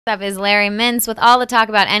Up is Larry Mintz. With all the talk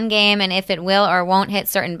about Endgame and if it will or won't hit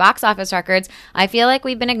certain box office records, I feel like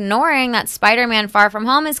we've been ignoring that Spider-Man Far From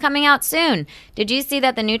Home is coming out soon. Did you see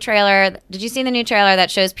the new trailer that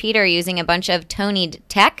shows Peter using a bunch of Tony'd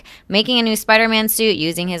tech, making a new Spider-Man suit,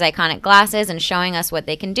 using his iconic glasses, and showing us what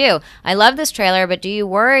they can do? I love this trailer, but do you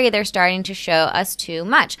worry they're starting to show us too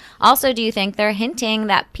much? Also, do you think they're hinting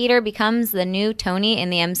that Peter becomes the new Tony in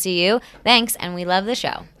the MCU? Thanks, and we love the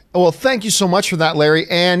show. Well, thank you so much for that, Larry.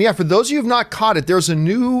 And yeah, for those of you who have not caught it, there's a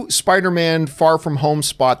new Spider-Man Far From Home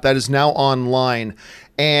spot that is now online.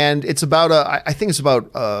 And it's about I think it's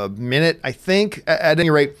about a minute, at any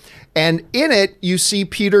rate. And in it, you see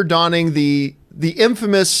Peter donning the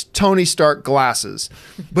infamous Tony Stark glasses.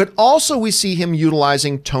 But also we see him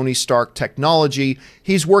utilizing Tony Stark technology.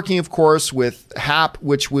 He's working, of course, with Hap,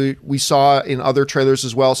 which we saw in other trailers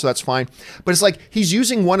as well, so that's fine. But it's like he's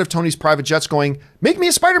using one of Tony's private jets going, make me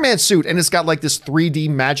a Spider-Man suit. And it's got like this 3D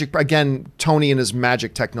magic, again, Tony and his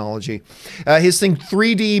magic technology. His thing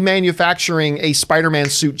 3D manufacturing a Spider-Man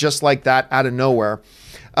suit just like that out of nowhere.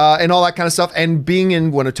 And all that kind of stuff. And being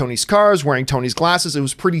in one of Tony's cars, wearing Tony's glasses, it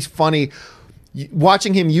was pretty funny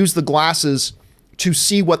watching him use the glasses to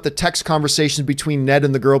see what the text conversation between Ned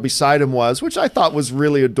and the girl beside him was, which I thought was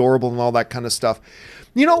really adorable and all that kind of stuff.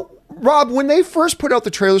 You know, Rob, when they first put out the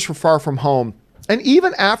trailers for Far From Home, and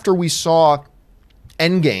even after we saw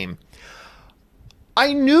Endgame,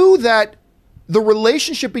 I knew that the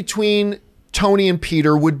relationship between Tony and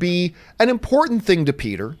Peter would be an important thing to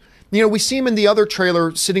Peter. You know, we see him in the other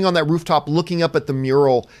trailer sitting on that rooftop looking up at the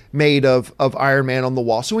mural made of Iron Man on the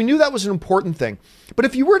wall. So we knew that was an important thing. But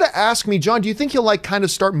if you were to ask me, John, do you think he'll like kind of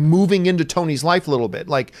start moving into Tony's life a little bit?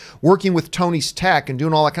 Like working with Tony's tech and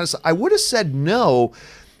doing all that kind of stuff? I would have said no,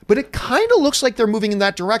 but it kind of looks like they're moving in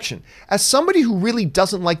that direction. As somebody who really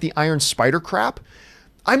doesn't like the Iron Spider crap,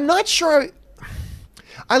 I'm not sure.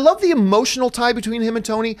 I love the emotional tie between him and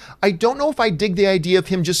Tony. I don't know if I dig the idea of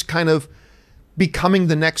him just kind of becoming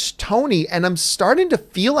the next Tony, and I'm starting to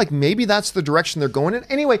feel like maybe that's the direction they're going in.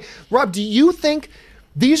 Anyway, Rob, do you think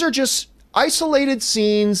these are just isolated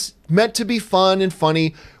scenes meant to be fun and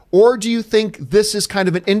funny, or do you think this is kind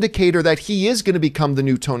of an indicator that he is going to become the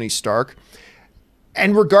new Tony Stark?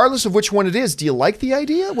 And regardless of which one it is, do you like the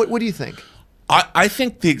idea? What do you think? I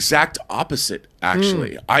think the exact opposite,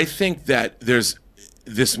 actually. I think that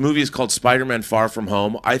this movie is called Spider-Man Far From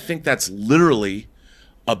Home. I think that's literally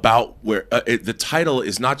about where the title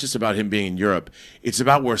is not just about him being in Europe. It's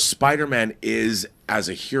about where Spider-Man is as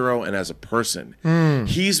a hero and as a person.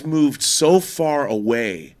 He's moved so far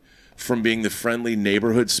away from being the friendly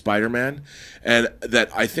neighborhood Spider-Man, and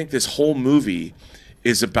that I think this whole movie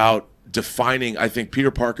is about defining. I think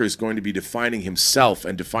Peter Parker is going to be defining himself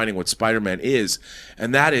and defining what Spider-Man is,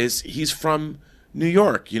 and that is he's from New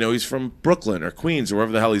York, you know, he's from Brooklyn or Queens or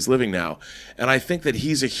wherever the hell he's living now, and I think that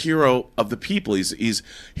he's a hero of the people. He's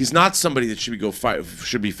not somebody that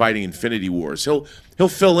should be fighting Infinity Wars. He'll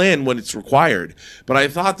fill in when it's required. But I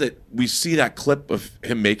thought that we see that clip of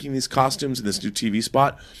him making these costumes in this new TV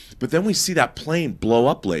spot, but then we see that plane blow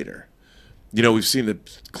up later. You know, we've seen the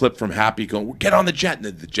clip from Happy going, "Get on the jet,"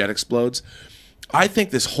 and the jet explodes. I think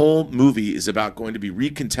this whole movie is about going to be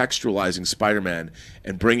recontextualizing Spider-Man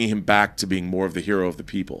and bringing him back to being more of the hero of the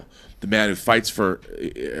people, the man who fights for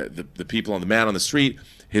the people, on the man on the street,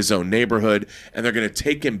 his own neighborhood, and they're going to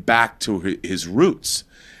take him back to his roots.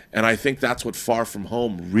 And I think that's what Far From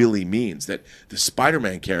Home really means, that the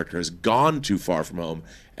Spider-Man character has gone too far from home,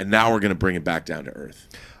 and now we're going to bring him back down to earth.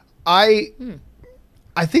 I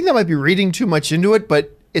think that might be reading too much into it,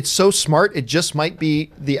 but it's so smart, it just might be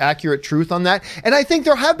the accurate truth on that. And I think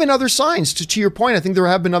there have been other signs, to your point, I think there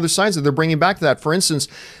have been other signs that they're bringing back to that. For instance,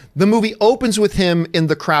 the movie opens with him in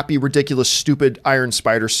the crappy, ridiculous, stupid Iron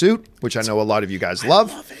Spider suit, which I know a lot of you guys love.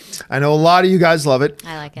 I love it. I know a lot of you guys love it.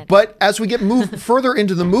 I like it. But as we get further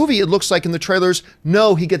into the movie, it looks like in the trailers,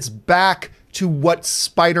 no, he gets back to what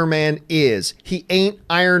Spider-Man is. He ain't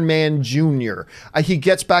Iron Man Jr. He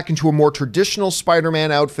gets back into a more traditional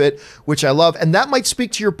Spider-Man outfit, which I love. And that might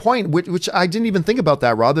speak to your point, which I didn't even think about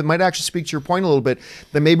that, Rob. It might actually speak to your point a little bit,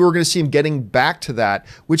 that maybe we're going to see him getting back to that,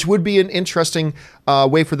 which would be an interesting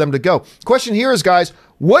way for them to go. Question here is, guys,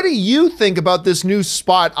 what do you think about this new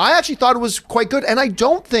spot? I actually thought it was quite good, and I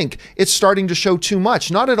don't think it's starting to show too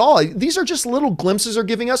much. Not at all. These are just little glimpses they're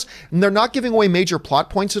giving us, and they're not giving away major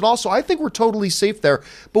plot points at all, so I think we're totally safe there.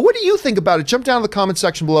 But what do you think about it? Jump down in the comment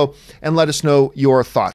section below and let us know your thoughts.